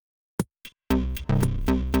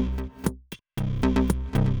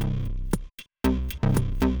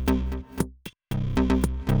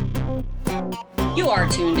are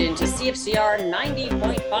tuned in to CFCR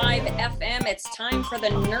 90.5 FM. It's time for the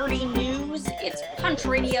nerdy news. It's Punch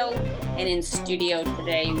Radio. And in studio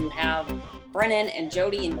today, we have Brennan and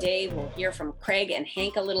Jody and Dave. We'll hear from Craig and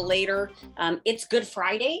Hank a little later. It's Good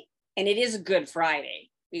Friday, and it is Good Friday.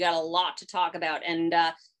 We got a lot to talk about. And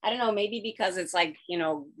I don't know, maybe because it's like,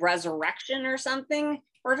 resurrection or something.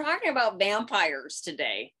 We're talking about vampires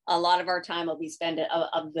today. A lot of our time will be spent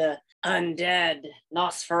of the undead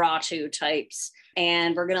Nosferatu types.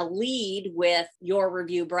 And we're going to lead with your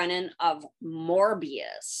review, Brennan, of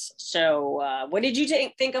Morbius. So what did you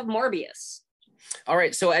think of Morbius? All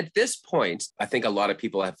right. So at this point, I think a lot of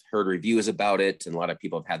people have heard reviews about it and a lot of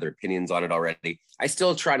people have had their opinions on it already. I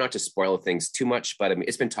still try not to spoil things too much, but I mean,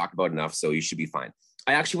 it's been talked about enough, so you should be fine.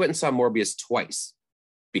 I actually went and saw Morbius twice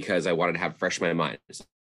because I wanted to have fresh in my mind.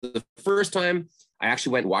 The first time, I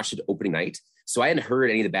actually went and watched it opening night. So I hadn't heard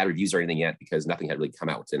any of the bad reviews or anything yet because nothing had really come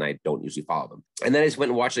out and I don't usually follow them. And then I just went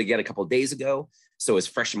and watched it again a couple of days ago. So it's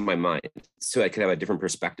fresh in my mind so I could have a different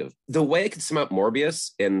perspective. The way I could sum up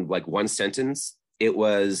Morbius in like one sentence, it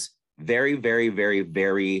was very, very, very,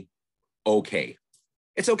 very okay.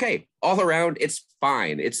 It's okay. All around, it's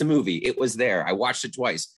fine. It's a movie. It was there. I watched it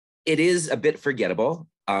twice. It is a bit forgettable.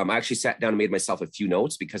 I actually sat down and made myself a few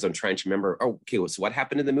notes because I'm trying to remember, so what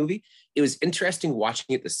happened in the movie? It was interesting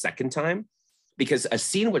watching it the second time because a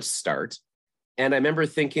scene would start and I remember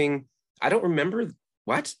thinking, I don't remember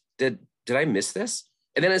what? Did I miss this?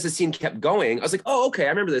 And then as the scene kept going, I was like, oh, okay, I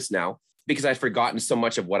remember this now because I'd forgotten so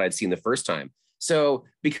much of what I'd seen the first time. So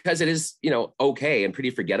because it is, okay and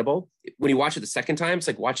pretty forgettable, when you watch it the second time, it's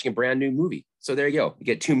like watching a brand new movie. So there you go. You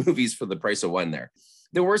get two movies for the price of one there.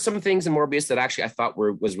 There were some things in Morbius that actually I thought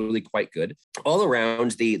was really quite good. All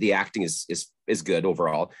around, the acting is good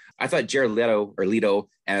overall. I thought Jared Leto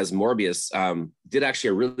as Morbius did actually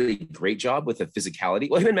a really great job with the physicality.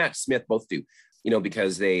 Well, him and Matt Smith both do,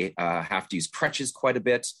 because they have to use crutches quite a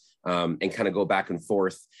bit and kind of go back and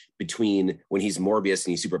forth between when he's Morbius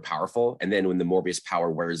and he's super powerful. And then when the Morbius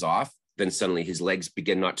power wears off, then suddenly his legs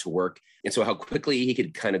begin not to work. And so how quickly he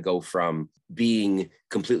could kind of go from being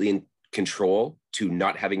completely in control to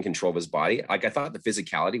not having control of his body. Like I thought the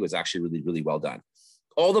physicality was actually really, really well done.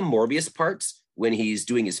 All the Morbius parts, when he's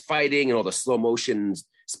doing his fighting and all the slow motion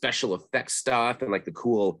special effects stuff and like the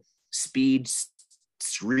cool speed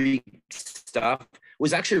streak stuff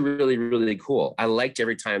was actually really, really cool. I liked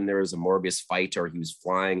every time there was a Morbius fight or he was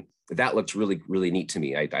flying. That looked really, really neat to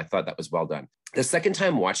me. I thought that was well done. The second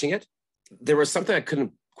time watching it, there was something I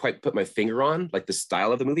couldn't quite put my finger on, like the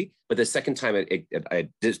style of the movie, but the second time I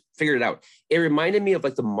just figured it out. It reminded me of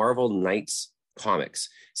like the Marvel Knights comics.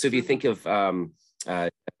 So if you think of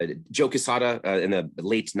Joe Quesada in the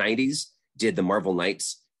late 90s did the Marvel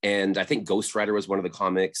Knights, and I think Ghost Rider was one of the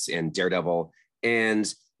comics and Daredevil,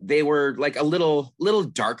 and they were like a little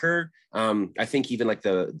darker. I think even like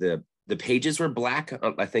the pages were black,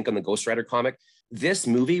 I think on the Ghost Rider comic. This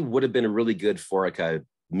movie would have been really good for like a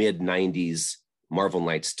mid 90s Marvel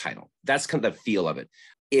Knights title. That's kind of the feel of it.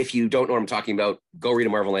 If you don't know what I'm talking about, go read a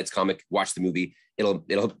Marvel Knights comic, watch the movie. It'll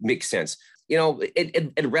make sense.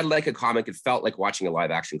 It read like a comic. It felt like watching a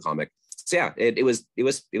live action comic. So yeah, it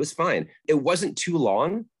was fine. It wasn't too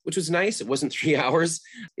long, which was nice. It wasn't 3 hours.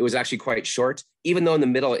 It was actually quite short, even though in the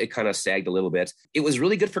middle it kind of sagged a little bit. It was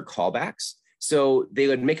really good for callbacks. So they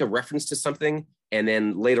would make a reference to something and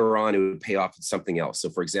then later on it would pay off with something else. So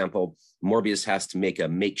for example, Morbius has to make a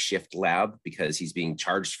makeshift lab because he's being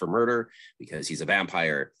charged for murder because he's a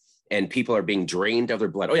vampire and people are being drained of their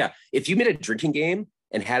blood. Oh yeah, if you made a drinking game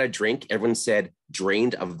and had a drink, everyone said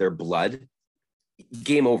drained of their blood,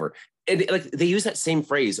 game over. And like they use that same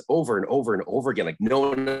phrase over and over and over again. Like no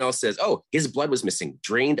one else says, oh, his blood was missing.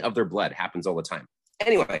 Drained of their blood happens all the time.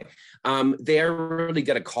 Anyway, they're really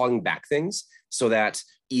good at calling back things so that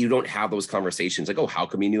you don't have those conversations like, oh, how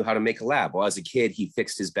come he knew how to make a lab? Well, as a kid, he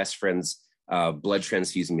fixed his best friend's blood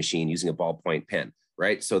transfusing machine using a ballpoint pen,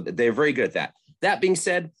 right? So they're very good at that. That being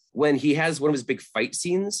said, when he has one of his big fight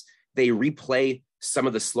scenes, they replay some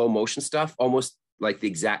of the slow motion stuff, almost like the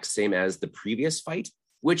exact same as the previous fight,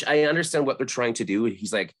 which I understand what they're trying to do.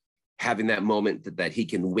 He's like having that moment that he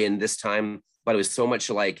can win this time, but it was so much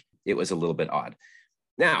like it was a little bit odd.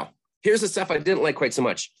 Now, here's the stuff I didn't like quite so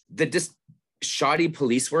much. The shoddy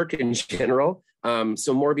police work in general.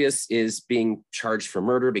 So Morbius is being charged for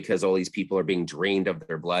murder because all these people are being drained of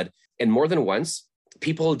their blood. And more than once,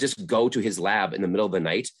 people just go to his lab in the middle of the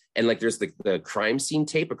night and like there's the crime scene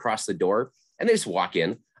tape across the door and they just walk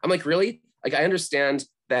in. I'm like, really? Like, I understand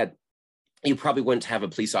that you probably wouldn't have a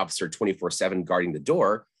police officer 24/7 guarding the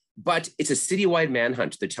door, but it's a citywide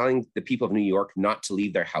manhunt. They're telling the people of New York not to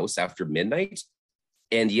leave their house after midnight.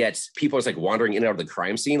 And yet people are like wandering in and out of the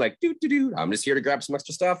crime scene, like, I'm just here to grab some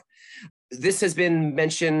extra stuff. This has been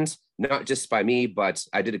mentioned, not just by me, but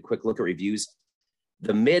I did a quick look at reviews.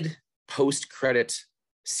 The mid post-credit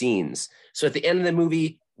scenes. So at the end of the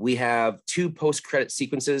movie, we have 2 post-credit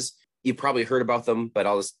sequences. You've probably heard about them, but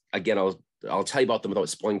I'll tell you about them without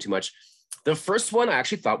spoiling too much. The first one I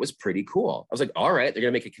actually thought was pretty cool. I was like, all right, they're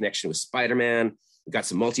going to make a connection with Spider-Man. We've got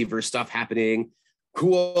some multiverse stuff happening.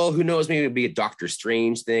 Cool. Who knows? Maybe it'd be a Doctor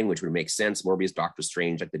Strange thing, which would make sense. Morbius, Doctor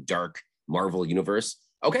Strange, like the dark Marvel universe.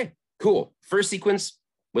 Okay, cool. First sequence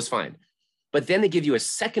was fine. But then they give you a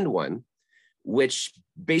second one, which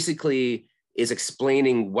basically is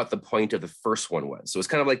explaining what the point of the first one was. So it's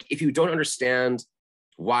kind of like, if you don't understand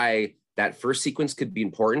why that first sequence could be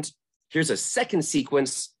important, here's a second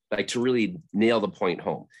sequence, like to really nail the point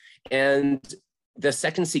home. And the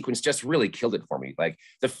second sequence just really killed it for me. Like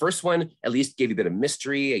the first one at least gave you a bit of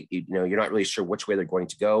mystery. You're not really sure which way they're going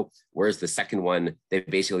to go. Whereas the second one, they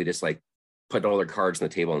basically just like put all their cards on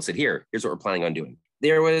the table and said, here's what we're planning on doing.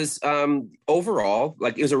 There was overall,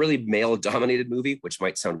 like it was a really male dominated movie, which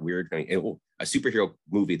might sound weird. I mean, a superhero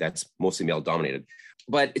movie that's mostly male dominated,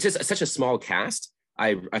 but it's just such a small cast.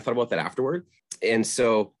 I thought about that afterward. And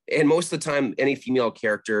most of the time, any female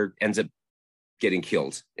character ends up getting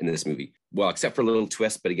killed in this movie. Well, except for a little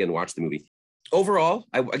twist, but again, watch the movie. Overall,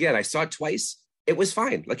 I saw it twice. It was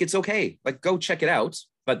fine. Like, it's okay. Like, go check it out.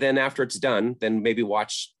 But then after it's done, then maybe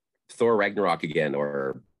watch Thor Ragnarok again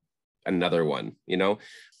or another one,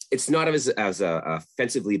 It's not as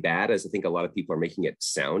offensively bad as I think a lot of people are making it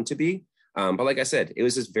sound to be. But like I said, it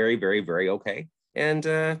was just very, very, very okay. And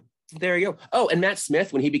there you go. Oh, and Matt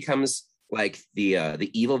Smith, when he becomes like the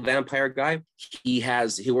evil vampire guy, he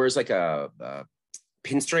wears like a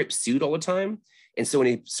pinstripe suit all the time. And so when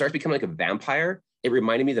he starts becoming like a vampire, it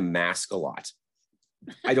reminded me of The Mask a lot.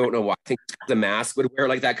 I don't know why. I think The Mask would wear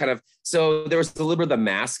like that kind of. So there was a little bit of The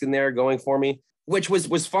Mask in there going for me, which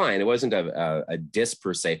was fine. It wasn't a diss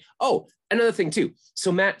per se. Oh, another thing too.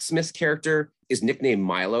 So Matt Smith's character is nicknamed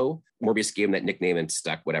Milo. Morbius gave him that nickname and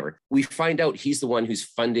stuck, whatever. We find out he's the one who's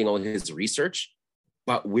funding all his research,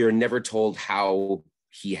 but we're never told how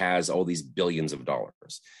he has all these billions of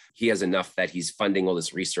dollars. He has enough that he's funding all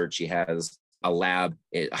this research. He has a lab,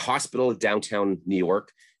 a hospital downtown New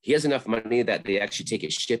York. He has enough money that they actually take a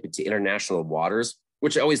ship into international waters,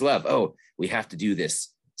 which I always love. Oh, we have to do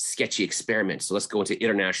this sketchy experiment. So let's go into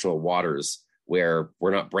international waters where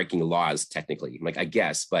we're not breaking laws technically. Like, I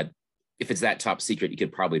guess, but if it's that top secret, you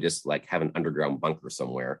could probably just like have an underground bunker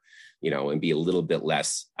somewhere, and be a little bit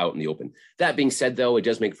less out in the open. That being said, though, it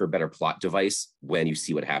does make for a better plot device when you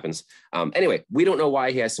see what happens. Anyway, we don't know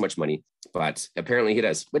why he has so much money, but apparently he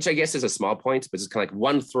does, which I guess is a small point, but it's kind of like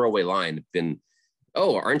one throwaway line.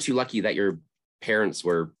 Oh, aren't you lucky that your parents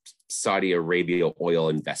were Saudi Arabia oil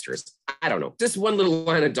investors? I don't know. Just one little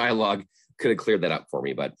line of dialogue could have cleared that up for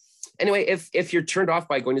me. But anyway, if you're turned off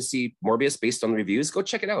by going to see Morbius based on the reviews, go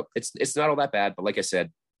check it out. It's not all that bad. But like I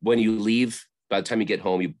said, when you leave, by the time you get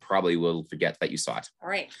home, you probably will forget that you saw it. All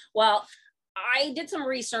right. Well, I did some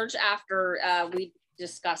research after we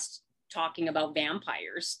discussed talking about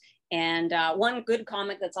vampires. And one good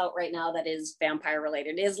comic that's out right now that is vampire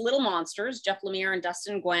related is Little Monsters, Jeff Lemire and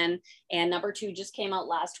Dustin Nguyen. And number 2 just came out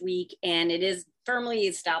last week. And it is firmly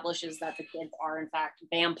establishes that the kids are in fact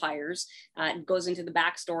vampires. It goes into the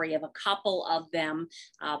backstory of a couple of them.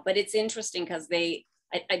 But it's interesting because I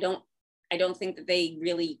don't think that they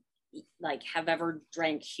really like have ever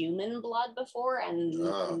drank human blood before.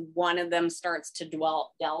 And one of them starts to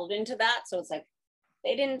delve into that. So it's like,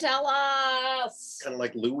 they didn't tell us. Kind of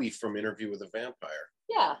like Louis from Interview with a Vampire.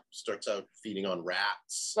 Yeah. Starts out feeding on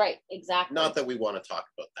rats. Right, exactly. Not that we want to talk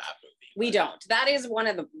about that movie. We don't. That is one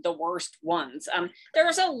of the worst ones.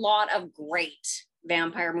 There's a lot of great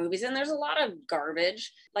vampire movies and there's a lot of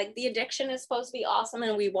garbage. Like The Addiction is supposed to be awesome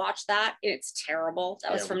and we watched that. It's terrible.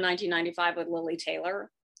 That was from 1995 with Lily Taylor.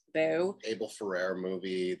 Boo. Abel Ferrara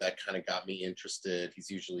movie that kind of got me interested.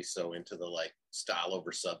 He's usually so into the like style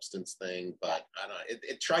over substance thing, but I don't know.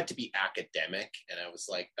 It tried to be academic, and I was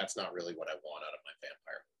like, that's not really what I want out of my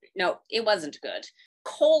vampire movie. No, it wasn't good.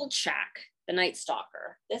 Kolchak, The Night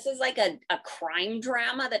Stalker. This is like a crime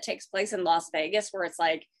drama that takes place in Las Vegas, where it's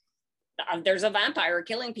like there's a vampire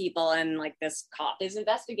killing people, and like this cop is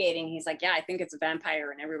investigating. He's like, yeah, I think it's a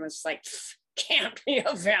vampire, and everyone's just like, can't be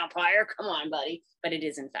a vampire, come on buddy. But it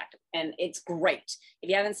is in fact, and it's great if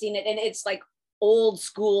you haven't seen it. And it's like old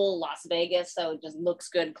school Las Vegas, so it just looks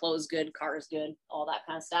good, clothes good, cars good, all that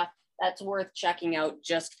kind of stuff. That's worth checking out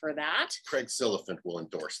just for that. Craig Silliphant will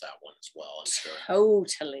endorse that one as well, I'm sure.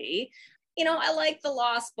 Totally. I like The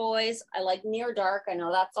Lost Boys. I like Near Dark. I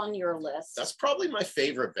know that's on your list. That's probably my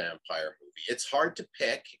favorite vampire movie. It's hard to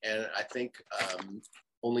pick, and I think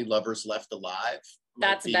Only Lovers Left Alive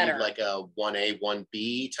That's be better. like a 1A,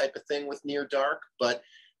 1B type of thing with Near Dark. But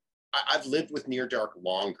I've lived with Near Dark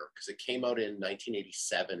longer because it came out in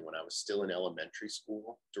 1987 when I was still in elementary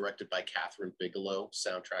school, directed by Catherine Bigelow,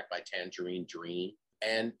 soundtrack by Tangerine Dream.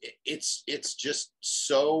 And it's just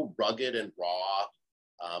so rugged and raw.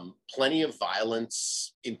 Plenty of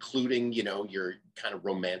violence, including, your kind of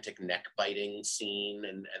romantic neck biting scene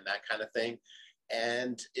and that kind of thing.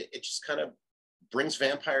 And it just kind of brings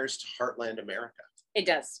vampires to Heartland America. It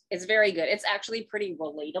does. It's very good. It's actually pretty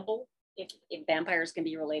relatable. If vampires can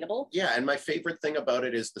be relatable. Yeah, and my favorite thing about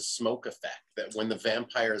it is the smoke effect, that when the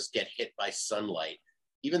vampires get hit by sunlight,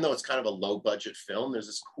 even though it's kind of a low budget film, there's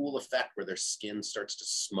this cool effect where their skin starts to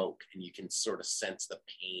smoke and you can sort of sense the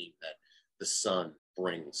pain that the sun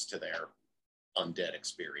brings to their undead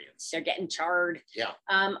experience. They're getting charred. Yeah.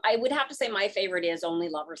 I would have to say my favorite is Only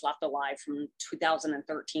Lovers Left Alive from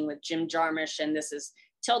 2013 with Jim Jarmusch, and this is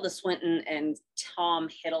Tilda Swinton and Tom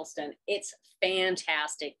Hiddleston. It's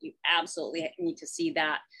fantastic. You absolutely need to see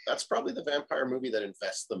that. That's probably the vampire movie that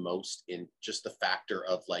invests the most in just the factor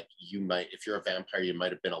of like, if you're a vampire, you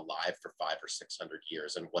might have been alive for 500 or 600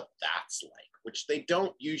 years and what that's like, which they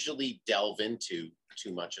don't usually delve into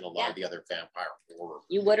too much in a lot of the other vampire horror movies.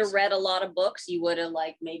 You would have read a lot of books. You would have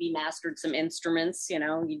maybe mastered some instruments,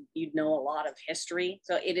 you'd know a lot of history.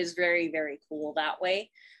 So it is very, very cool that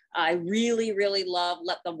way. I really, really love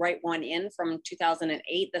Let the Right One In from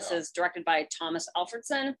 2008. This is directed by Thomas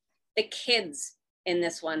Alfredson. The kids in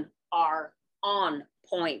this one are on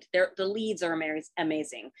point. The leads are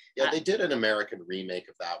amazing. Yeah, they did an American remake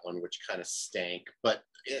of that one, which kind of stank. But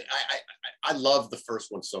I love the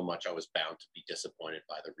first one so much, I was bound to be disappointed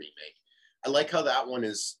by the remake. I like how that one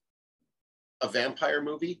is a vampire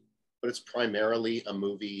movie, but it's primarily a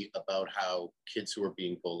movie about how kids who are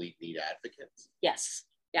being bullied need advocates. Yes.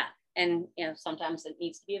 Yeah. And, sometimes it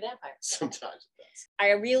needs to be a vampire. Sometimes it does.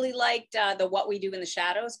 I really liked the What We Do in the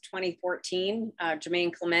Shadows, 2014.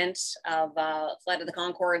 Jermaine Clement of Flight of the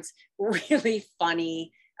Conchords. Really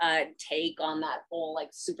funny take on that whole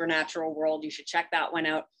supernatural world. You should check that one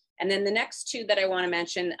out. And then the next two that I want to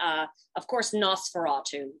mention, of course,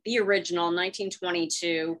 Nosferatu, the original,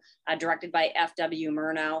 1922, directed by F.W.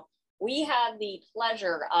 Murnau. We had the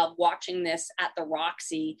pleasure of watching this at the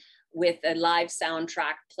Roxy with a live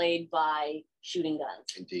soundtrack played by Shooting Guns.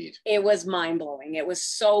 Indeed. It was mind-blowing. It was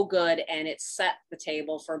so good, and it set the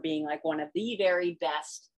table for being one of the very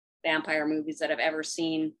best vampire movies that I've ever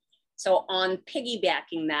seen. So on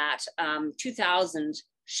piggybacking that, 2000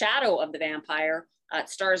 Shadow of the Vampire, it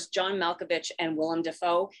stars John Malkovich and Willem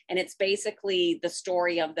Dafoe, and it's basically the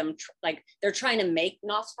story of them, they're trying to make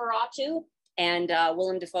Nosferatu, and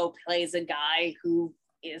Willem Dafoe plays a guy who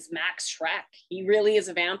is Max Schreck. He really is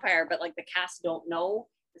a vampire, but the cast don't know.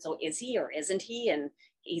 So is he or isn't he? And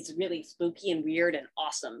he's really spooky and weird and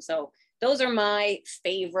awesome. So those are my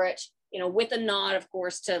favorite, with a nod, of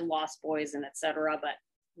course, to Lost Boys and etc. But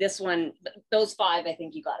this one, those five, I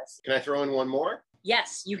think you got to see. Can I throw in one more?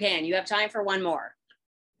 Yes, you can. You have time for one more.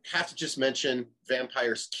 Have to just mention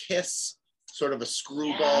Vampire's Kiss, sort of a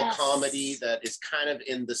screwball comedy that is kind of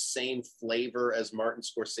in the same flavor as Martin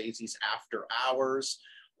Scorsese's After Hours,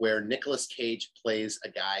 where Nicolas Cage plays a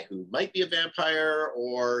guy who might be a vampire,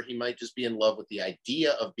 or he might just be in love with the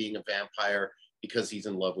idea of being a vampire because he's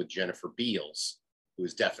in love with Jennifer Beals, who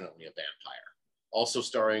is definitely a vampire. Also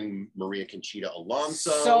starring Maria Conchita Alonso.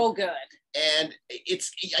 So good. And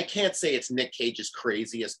I can't say it's Nick Cage's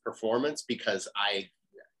craziest performance because I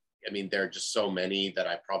mean, there are just so many that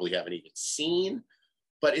I probably haven't even seen,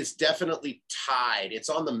 but it's definitely tied. It's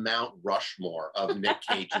on the Mount Rushmore of Nick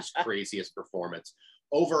Cage's craziest performance.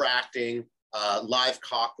 Overacting, live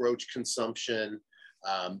cockroach consumption,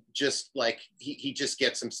 just he just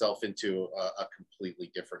gets himself into a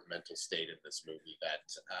completely different mental state in this movie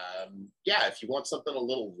that, if you want something a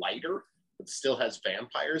little lighter, but still has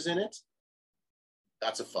vampires in it,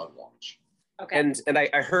 that's a fun watch. Okay. And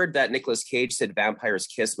I heard that Nicolas Cage said Vampire's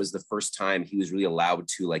Kiss was the first time he was really allowed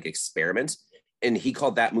to experiment. And he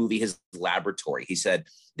called that movie his laboratory. He said,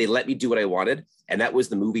 they let me do what I wanted. And that was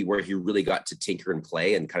the movie where he really got to tinker and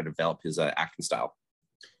play and kind of develop his acting style.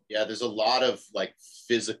 Yeah, there's a lot of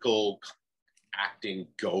physical acting,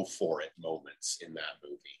 go for it moments in that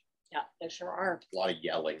movie. Yeah, there sure are. A lot of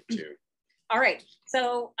yelling too. All right.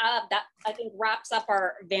 So that I think wraps up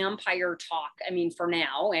our vampire talk. I mean, for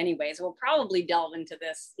now, anyways, we'll probably delve into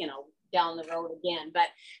this, down the road again,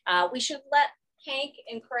 but we should let Hank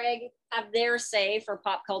and Craig have their say for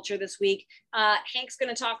pop culture this week. Hank's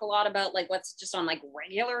going to talk a lot about like what's just on like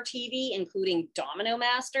regular TV, including Domino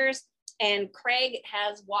Masters. And Craig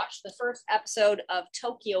has watched the first episode of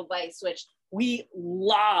Tokyo Vice, which we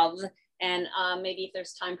love. And maybe if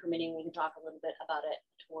there's time permitting, we can talk a little bit about it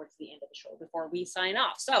towards the end of the show before we sign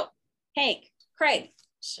off. So, Hank, Craig,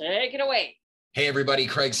 take it away. Hey, everybody.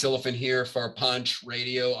 Craig Silliphant here for Punch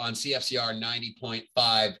Radio on CFCR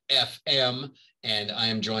 90.5 FM. And I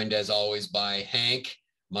am joined, as always, by Hank,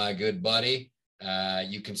 my good buddy.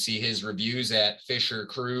 You can see his reviews at Fisher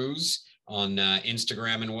Cruise on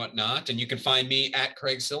Instagram and whatnot. And you can find me at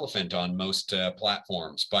Craig Silliphant on most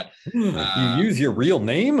platforms. But you use your real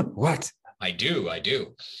name? What? I do.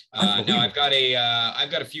 Now I've got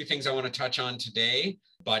a few things I want to touch on today,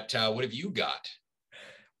 but what have you got?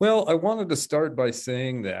 Well, I wanted to start by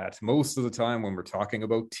saying that most of the time when we're talking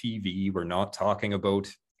about TV, we're not talking about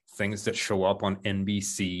things that show up on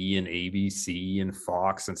NBC and ABC and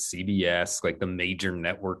Fox and CBS, like the major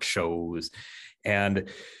network shows. And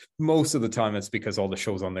most of the time it's because all the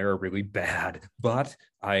shows on there are really bad. But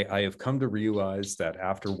I have come to realize that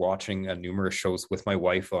after watching numerous shows with my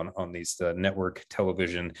wife on these network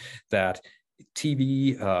television, that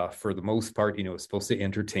TV, for the most part, is supposed to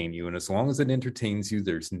entertain you. And as long as it entertains you,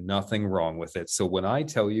 there's nothing wrong with it. So when I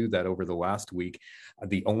tell you that over the last week,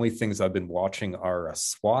 the only things I've been watching are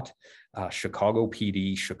SWAT, Chicago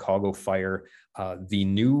PD, Chicago Fire, the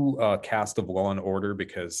new cast of Law and Order,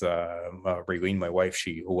 because Raylene, my wife,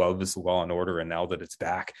 she loves Law and Order, and now that it's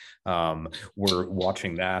back, we're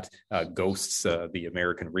watching that. Ghosts, the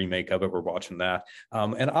American remake of it, we're watching that,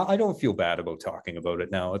 and I don't feel bad about talking about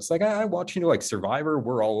it now. It's like I watch, like Survivor,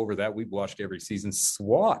 we're all over that. We've watched every season.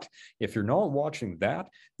 SWAT, if you're not watching that,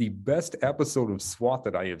 the best episode of SWAT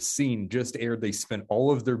that I have seen just aired. They spent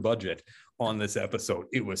all of their budget on this episode.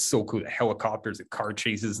 It was so cool. The helicopters and car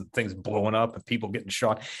chases and things blowing up and people getting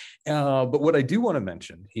shot. But what I do want to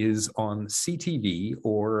mention is on CTV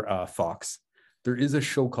or Fox, there is a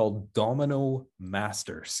show called Domino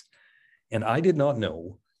Masters. And I did not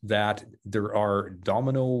know that there are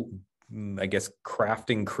domino, I guess,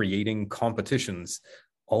 crafting, creating competitions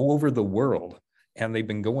all over the world. And they've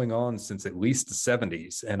been going on since at least the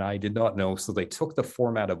 70s. And I did not know. So they took the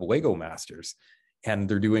format of Lego Masters, and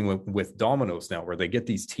they're doing with dominoes now, where they get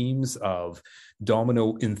these teams of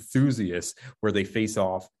domino enthusiasts where they face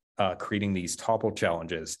off, creating these topple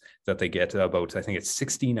challenges that they get about, I think it's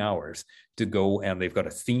 16 hours to go. And they've got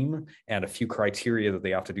a theme and a few criteria that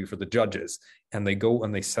they have to do for the judges. And they go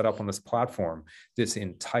and they set up on this platform this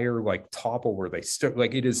entire like topple where they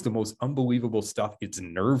like, it is the most unbelievable stuff. It's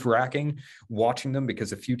nerve wracking watching them,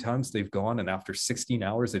 because a few times they've gone and after 16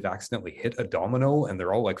 hours, they've accidentally hit a domino and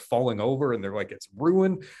they're all like falling over and they're like, it's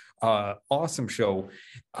ruined. Awesome show.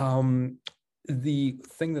 The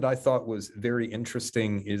thing that I thought was very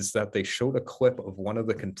interesting is that they showed a clip of one of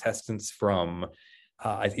the contestants from,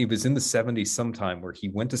 it was in the 70s sometime, where he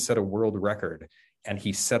went to set a world record and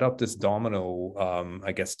he set up this domino,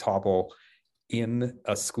 I guess, topple in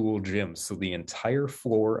a school gym. So the entire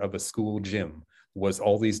floor of a school gym was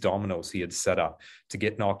all these dominoes he had set up to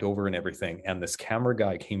get knocked over and everything. And this camera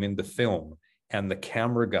guy came in to film, and the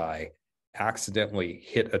camera guy accidentally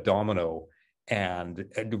hit a domino and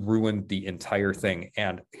ruined the entire thing.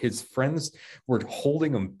 And his friends were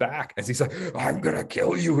holding him back as he's like, I'm gonna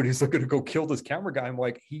kill you, and he's like gonna go kill this camera guy. I'm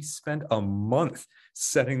like, he spent a month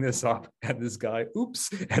setting this up, and this guy,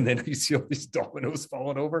 oops, and then you see all these dominoes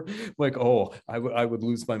falling over. Like, oh, I would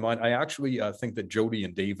lose my mind. I actually think that Jody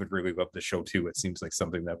and Dave would really love the show too. It seems like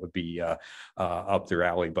something that would be up their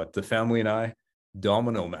alley. But the family and I,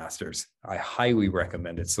 Domino Masters, I highly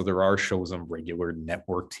recommend it. So there are shows on regular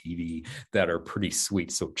network TV that are pretty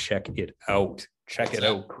sweet. So check it out. Check it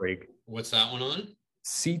out, Craig. What's that one on?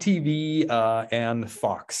 CTV and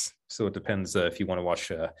Fox. So it depends if you want to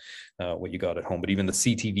watch what you got at home. But even the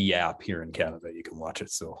CTV app here in Canada, you can watch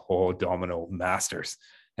it. So, Domino Masters.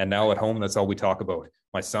 And now at home, that's all we talk about.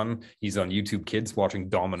 My son, he's on YouTube Kids watching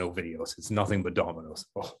domino videos. It's nothing but dominoes.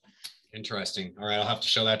 Oh. Interesting. All right, I'll have to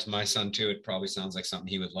show that to my son too. It probably sounds like something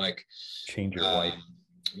he would like. Change your life.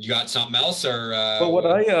 You got something else, or? Well, what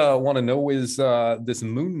I want to know is this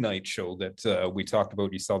Moon Knight show that we talked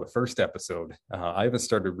about. You saw the first episode. I haven't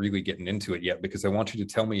started really getting into it yet, because I want you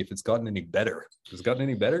to tell me if it's gotten any better. Has it gotten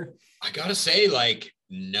any better? I gotta say, like,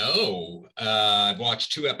 no. I've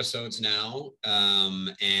watched 2 episodes now,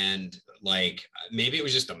 and like maybe it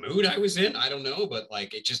was just the mood I was in. I don't know, but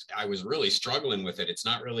like I was really struggling with it. It's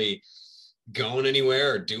not really going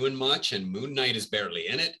anywhere or doing much, and Moon Knight is barely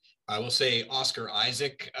in it. I will say Oscar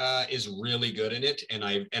Isaac is really good in it, and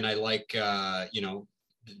I like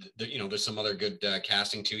there's some other good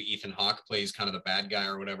casting too. Ethan Hawke plays kind of the bad guy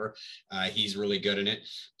or whatever. He's really good in it,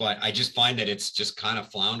 but I just find that it's just kind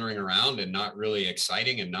of floundering around and not really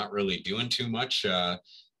exciting and not really doing too much.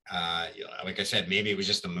 Like I said, maybe it was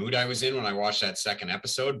just the mood I was in when I watched that second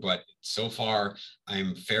episode, but so far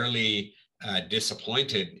I'm fairly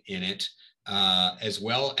disappointed in it, as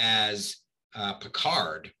well as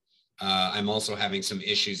Picard. I'm also having some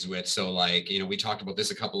issues with. So like, we talked about this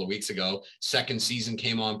a couple of weeks ago. Second season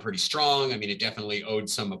came on pretty strong. I mean, it definitely owed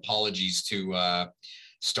some apologies to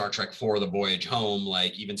Star Trek IV, The Voyage Home,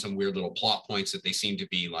 like even some weird little plot points that they seem to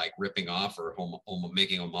be like ripping off or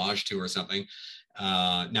making homage to or something.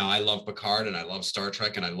 Now I love Picard and I love Star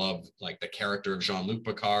Trek and I love like the character of Jean-Luc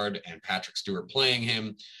Picard and Patrick Stewart playing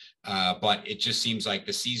him. But it just seems like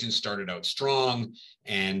the season started out strong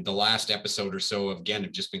and the last episode or so have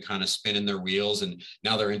just been kind of spinning their wheels, and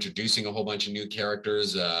now they're introducing a whole bunch of new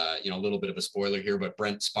characters. A little bit of a spoiler here, but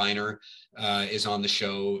Brent Spiner is on the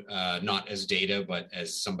show, not as Data, but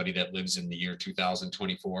as somebody that lives in the year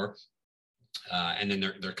 2024. And then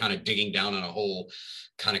they're kind of digging down on a whole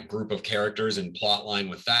kind of group of characters and plot line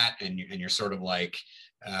with that, and you're sort of like,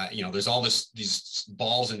 there's all these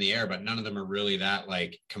balls in the air, but none of them are really that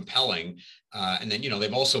like compelling. And then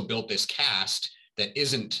they've also built this cast that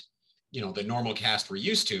isn't the normal cast we're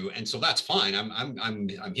used to, and so that's fine.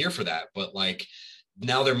 I'm here for that. But like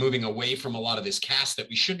now they're moving away from a lot of this cast that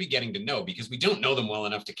we should be getting to know, because we don't know them well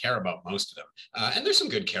enough to care about most of them. And there's some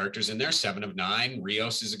good characters in there. 7 of 9,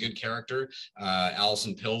 Rios is a good character.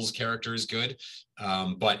 Alison Pill's character is good,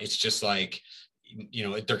 but it's just like,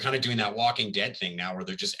 they're kind of doing that Walking Dead thing now where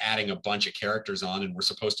they're just adding a bunch of characters on and we're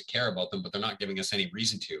supposed to care about them, but they're not giving us any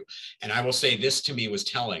reason to. And I will say this to me was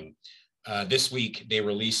telling. This week, they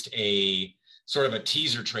released a sort of a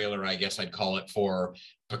teaser trailer, I guess I'd call it, for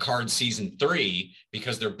Picard season 3,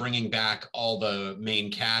 because they're bringing back all the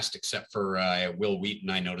main cast except for Will Wheaton.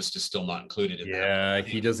 I noticed is still not included in that. Yeah,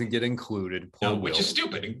 he doesn't get included. No, which is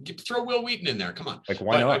stupid. Throw Will Wheaton in there. Come on. Like,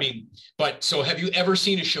 why not? I mean, but so have you ever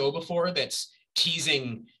seen a show before that's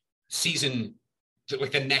teasing season,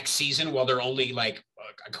 like the next season, while they're only like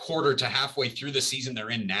a quarter to halfway through the season they're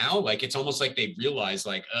in now? Like, it's almost like they realize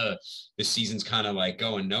like, this season's kind of like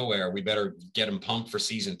going nowhere. We better get them pumped for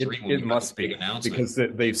season 3. It must be, because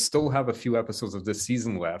they still have a few episodes of this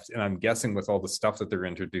season left, and I'm guessing with all the stuff that they're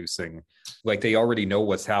introducing, like they already know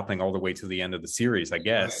what's happening all the way to the end of the series, I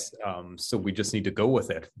guess. Right. So we just need to go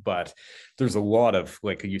with it. But there's a lot of,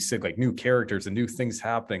 like you said, like new characters and new things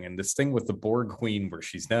happening, and this thing with the Borg Queen where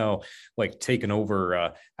she's now like taken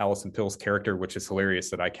over Alison Pill's character, which is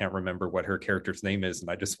hilarious that I can't remember what her character's name is,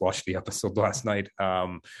 and I just watched the episode last night.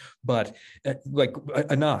 But like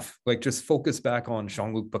enough, like just focus back on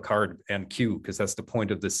Jean-Luc Picard and Q, because that's the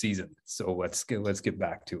point of the season. So let's get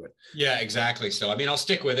back to it. Yeah, exactly. So I mean, I'll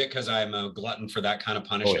stick with it because I'm a glutton for that kind of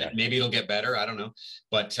punishment. Oh, yeah. Maybe it'll get better. I don't know.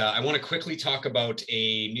 But I want to quickly talk about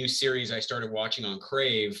a new series I started watching on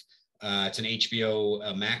Crave. It's an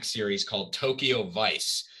HBO Max series called Tokyo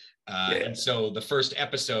Vice. And so the first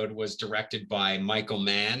episode was directed by Michael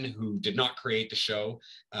Mann, who did not create the show,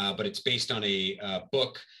 but it's based on a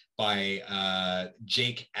book by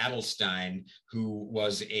Jake Adelstein, who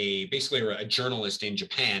was basically a journalist in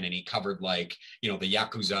Japan, and he covered like the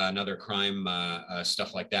Yakuza and other crime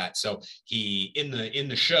stuff like that. So he in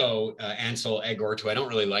the show, Ansel Elgort, who I don't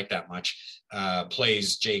really like that much,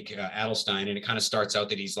 plays Jake Adelstein, and it kind of starts out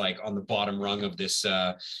that he's like on the bottom rung of this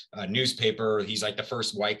newspaper. He's like the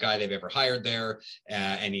first white guy they've ever hired there,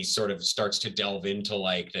 and he sort of starts to delve into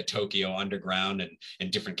like the Tokyo underground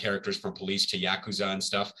and different characters from police to Yakuza and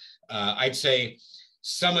stuff. I'd say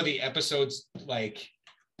some of the episodes, like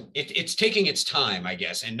it's taking its time, I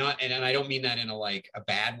guess, and I don't mean that in a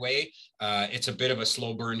bad way. It's a bit of a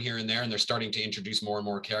slow burn here and there, and they're starting to introduce more and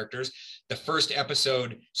more characters. The first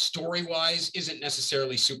episode, story-wise, isn't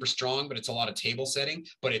necessarily super strong, but it's a lot of table setting,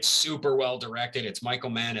 but it's super well directed. It's Michael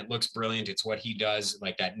Mann. It looks brilliant. It's what he does,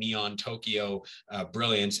 like that neon Tokyo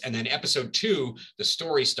brilliance. And then episode 2, the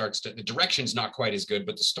story the direction's not quite as good,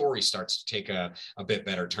 but the story starts to take a bit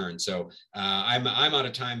better turn. So I'm out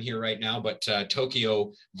of time here right now, but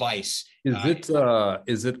Tokyo Vice.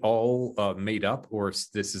 Is it all made up, or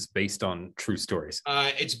this is based on true stories?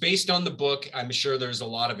 It's based on the book. I'm sure there's a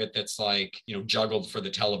lot of it that's juggled for the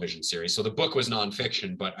television series. So the book was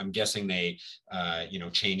nonfiction, but I'm guessing they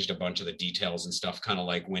changed a bunch of the details and stuff, kind of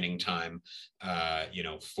like Winning Time,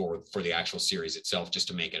 for the actual series itself, just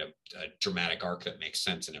to make it a dramatic arc that makes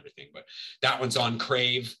sense and everything. But that one's on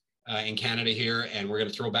Crave in Canada here, and we're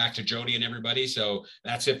going to throw back to Jody and everybody. So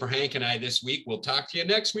that's it for Hank and I this week. We'll talk to you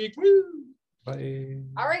next week. Woo! Bye.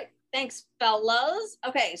 All right. Thanks, fellas.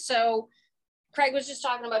 Okay, so Craig was just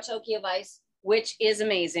talking about Tokyo Vice, which is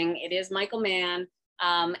amazing. It is Michael Mann,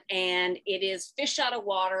 and it is fish out of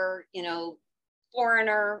water,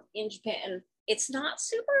 foreigner in Japan. It's not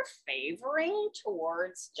super favoring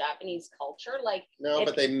towards Japanese culture. No,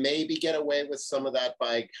 but they maybe get away with some of that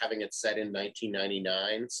by having it set in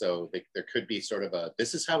 1999. So there could be sort of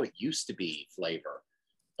this is how it used to be flavor,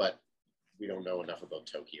 but we don't know enough about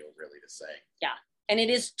Tokyo really to say. Yeah, and it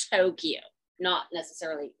is Tokyo, not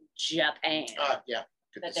necessarily Japan. Yeah.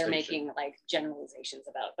 That they're making generalizations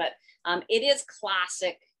about, but it is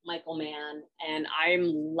classic Michael Mann, and I'm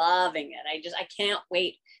loving it. I can't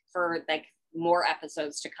wait for more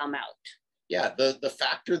episodes to come out. Yeah, the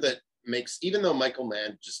factor that makes, even though Michael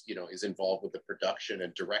Mann just is involved with the production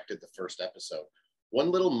and directed the first episode,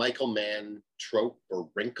 one little Michael Mann trope or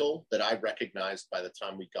wrinkle that I recognized by the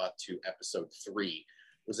time we got to episode 3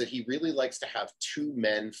 was that he really likes to have two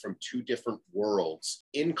men from two different worlds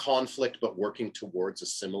in conflict, but working towards a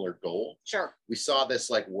similar goal. Sure. We saw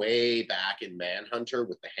this way back in Manhunter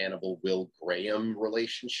with the Hannibal Will Graham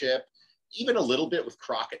relationship, even a little bit with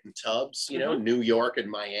Crockett and Tubbs, New York and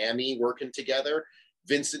Miami working together,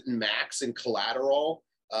 Vincent and Max in Collateral,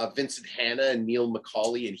 Vincent Hanna and Neil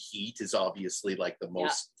McCauley in Heat is obviously the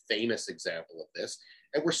most famous example of this.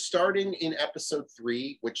 And we're starting in episode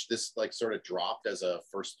 3, which this sort of dropped as a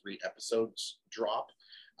first 3 episodes drop,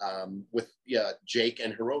 with Jake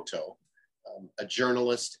and Hiroto, a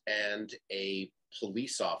journalist and a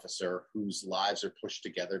police officer whose lives are pushed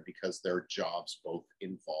together because their jobs both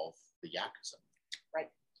involve the Yakuza. Right.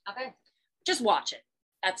 Okay. Just watch it.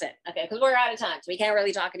 That's it. Okay. Because we're out of time, so we can't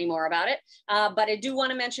really talk anymore about it. But I do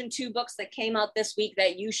want to mention 2 books that came out this week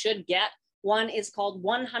that you should get. One is called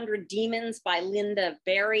 100 Demons by Linda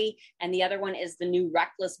Berry, and the other one is the new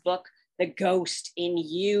Reckless book, The Ghost in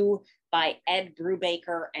You by Ed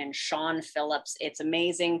Brubaker and Sean Phillips. It's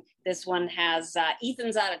amazing. This one has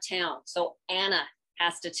Ethan's out of town, so Anna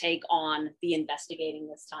has to take on the investigating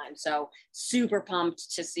this time. So super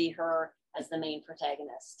pumped to see her as the main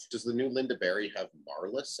protagonist. Does the new Linda Berry have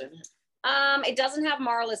Marlis in it? It doesn't have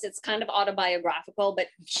Marlis. It's kind of autobiographical, but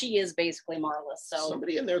she is basically Marlis. So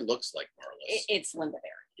somebody in there looks like Marlis. It's Linda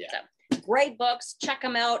Berry. Yeah. So, great books. Check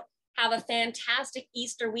them out. Have a fantastic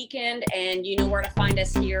Easter weekend, and you know where to find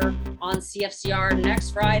us here on CFCR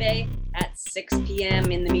next Friday at 6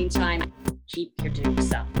 p.m. In the meantime, keep your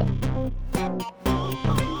dukes up.